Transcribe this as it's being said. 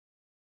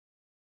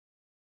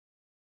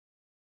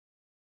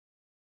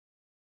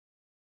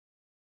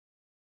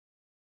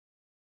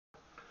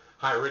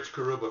Hi, Rich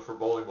Carrubba for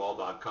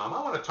bowlingball.com.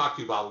 I want to talk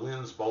to you about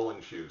Linds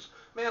bowling shoes.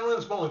 Man,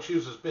 Linds bowling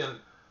shoes has been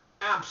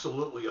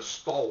absolutely a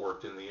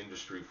stalwart in the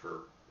industry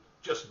for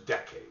just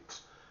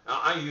decades. Now,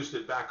 I used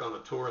it back on the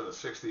tour in the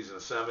 60s and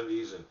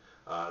 70s,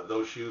 and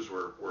those shoes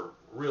were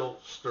real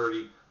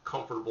sturdy,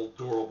 comfortable,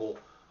 durable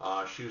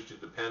shoes to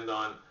depend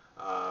on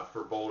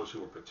for bowlers who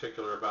were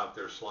particular about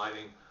their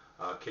sliding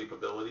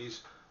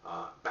capabilities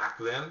back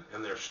then,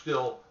 and they're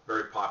still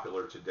very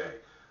popular today.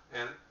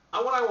 And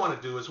what I want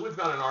to do is, we've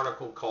got an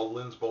article called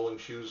Linds Bowling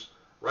Shoes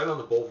right on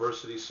the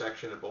Bowlversity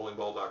section at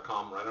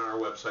bowlingball.com, right on our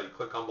website.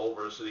 Click on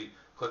Bowlversity,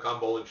 click on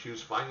Bowling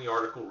Shoes, find the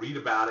article, read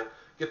about it,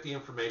 get the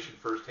information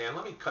firsthand.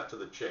 Let me cut to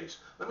the chase.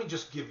 Let me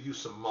just give you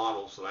some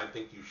models that I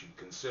think you should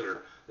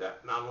consider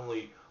that not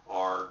only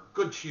are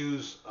good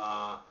shoes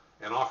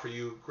and offer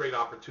you great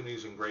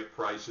opportunities and great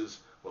prices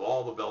with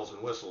all the bells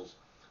and whistles,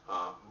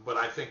 but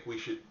I think we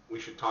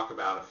should talk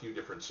about a few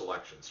different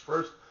selections.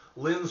 First,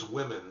 Linds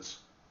Women's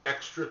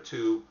Extra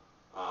 2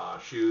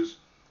 shoes.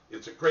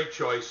 It's a great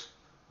choice,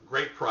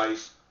 great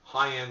price,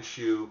 high-end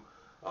shoe,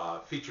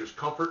 features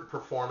comfort and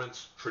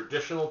performance,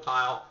 traditional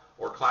tile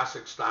or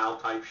classic style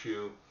type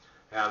shoe,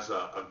 has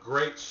a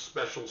great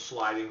special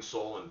sliding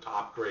sole and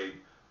top grade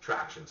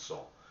traction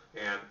sole.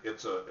 And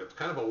it's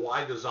kind of a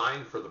wide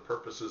design for the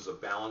purposes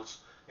of balance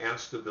and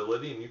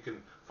stability, and you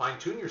can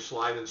fine-tune your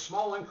slide in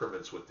small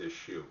increments with this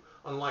shoe,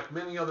 unlike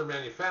many other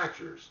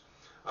manufacturers,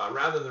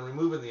 rather than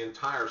removing the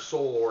entire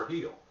sole or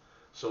heel.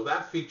 So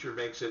that feature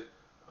makes it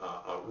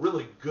a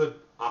really good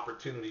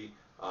opportunity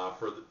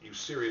for you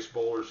serious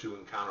bowlers who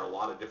encounter a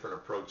lot of different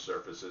approach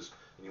surfaces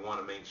and you want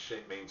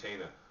to maintain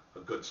a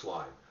good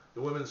slide.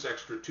 The Women's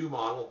Extra 2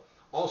 model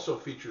also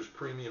features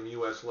premium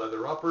US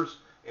leather uppers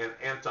and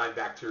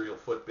antibacterial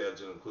footbeds,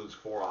 and includes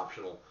 4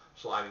 optional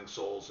sliding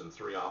soles and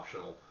 3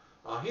 optional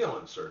heel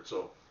inserts.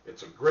 So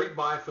it's a great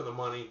buy for the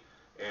money,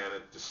 and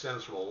it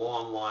descends from a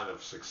long line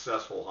of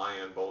successful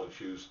high-end bowling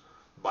shoes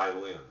by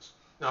Linds.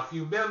 Now, if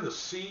you've been the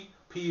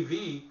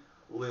CPV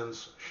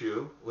Linds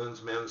shoe,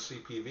 Linds Men's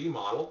CPV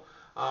model,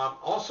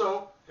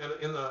 also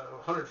in the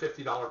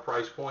 $150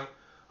 price point,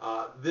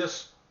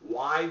 this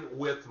wide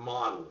width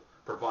model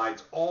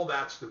provides all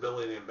that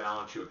stability and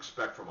balance you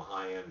expect from a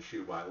high-end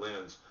shoe by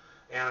Linds,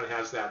 and it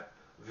has that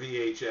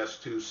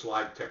VHS2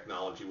 slide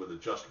technology with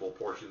adjustable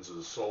portions of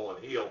the sole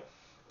and heel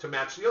to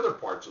match the other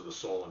parts of the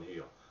sole and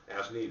heel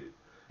as needed.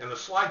 And the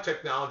slide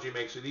technology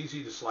makes it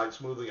easy to slide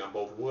smoothly on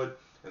both wood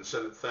and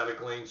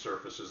synthetic lane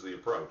surfaces the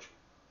approach.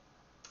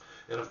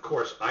 And of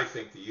course, I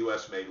think the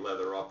US-made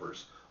leather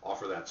uppers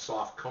offer that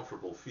soft,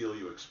 comfortable feel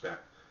you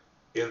expect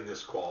in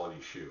this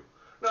quality shoe.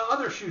 Now,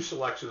 other shoe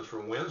selections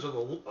from Linds are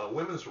the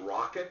Women's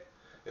Rocket.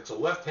 It's a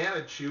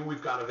left-handed shoe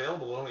we've got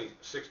available at only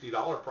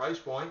 $60 price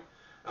point.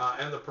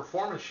 And the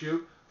performance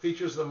shoe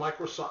features the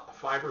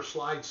microfiber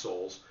slide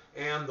soles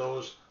and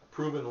those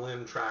proven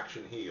Linds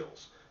traction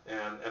heels.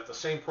 And at the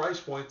same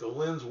price point, the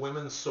Linds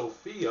Women's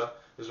Sophia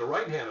is a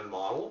right-handed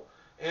model,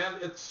 and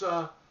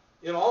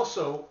it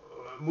also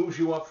moves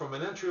you up from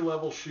an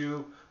entry-level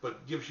shoe,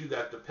 but gives you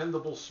that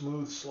dependable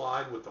smooth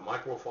slide with the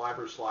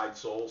microfiber slide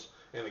soles,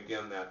 and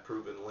again, that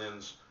proven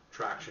Linds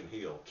traction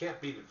heel. Can't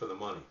beat it for the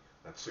money,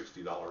 that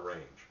 $60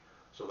 range.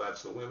 So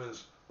that's the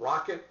Women's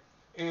Rocket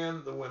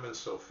and the Women's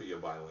Sophia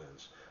by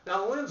Linds.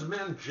 Now, the Linds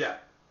Men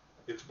Jet,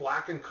 it's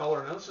black in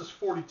color. Now, this is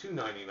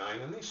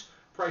 $42.99, and these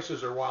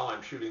prices are while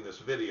I'm shooting this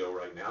video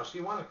right now, so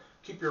you want to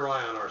keep your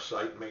eye on our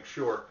site and make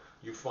sure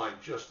you find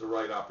just the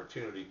right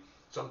opportunity.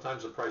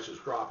 Sometimes the prices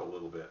drop a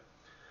little bit.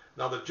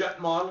 Now, the Jet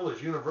model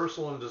is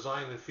universal in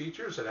design and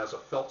features. It has a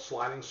felt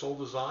sliding sole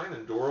design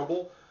and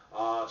durable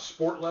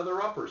sport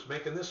leather uppers,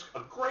 making this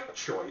a great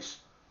choice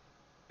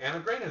and a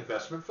great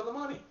investment for the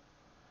money.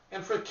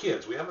 And for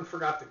kids, we haven't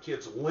forgot the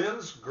kids.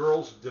 Linds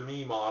Girls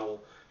Demi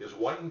model is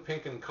white and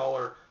pink in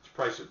color. It's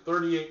priced at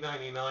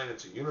 $38.99.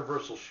 It's a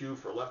universal shoe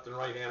for left and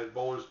right-handed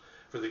bowlers.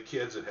 For the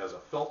kids, it has a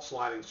felt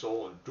sliding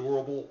sole and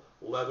durable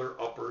leather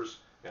uppers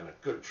and a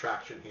good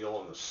traction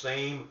heel. And the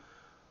same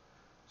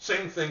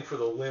thing for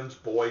the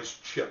Linds Boys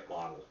Chip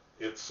model.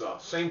 It's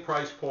same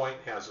price point,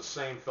 has the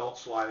same felt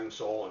sliding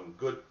sole and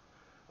good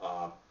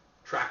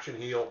traction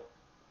heel,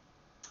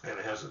 and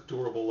it has the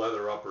durable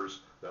leather uppers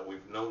that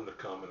we've known to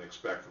come and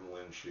expect from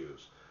Linds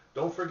shoes.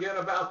 Don't forget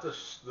about the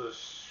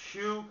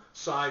shoe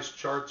size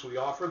charts we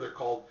offer. They're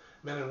called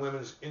men and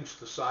women's inch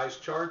to size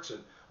charts,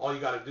 and all you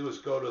got to do is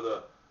go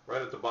to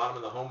right at the bottom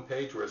of the home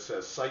page where it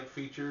says site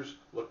features.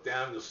 Look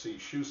down, you'll see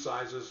shoe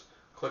sizes.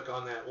 Click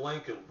on that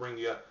link. It'll bring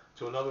you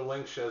to another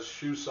link that says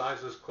shoe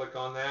sizes. Click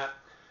on that,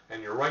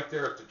 and you're right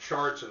there at the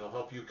charts, and it'll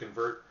help you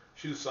convert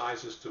shoe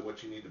sizes to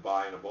what you need to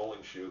buy in a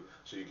bowling shoe,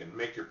 so you can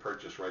make your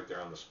purchase right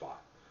there on the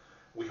spot.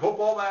 We hope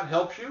all that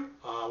helps you.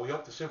 We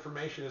hope this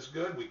information is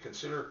good. We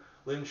consider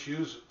Linds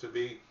shoes to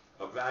be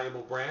a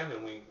valuable brand,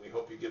 and we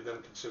hope you give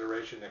them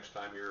consideration next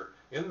time you're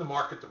in the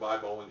market to buy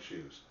bowling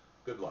shoes.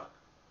 Good luck.